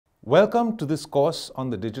Welcome to this course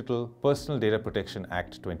on the Digital Personal Data Protection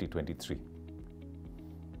Act 2023.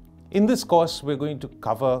 In this course, we're going to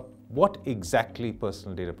cover what exactly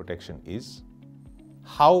personal data protection is,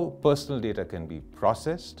 how personal data can be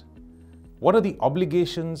processed, what are the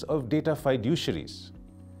obligations of data fiduciaries,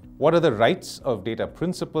 what are the rights of data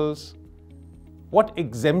principals, what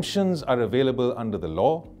exemptions are available under the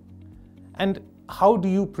law, and how do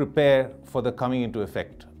you prepare for the coming into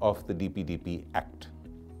effect of the DPDP Act.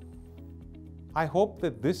 I hope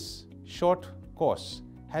that this short course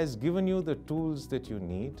has given you the tools that you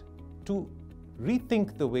need to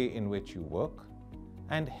rethink the way in which you work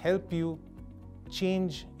and help you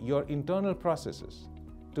change your internal processes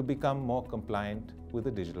to become more compliant with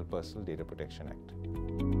the Digital Personal Data Protection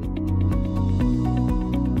Act.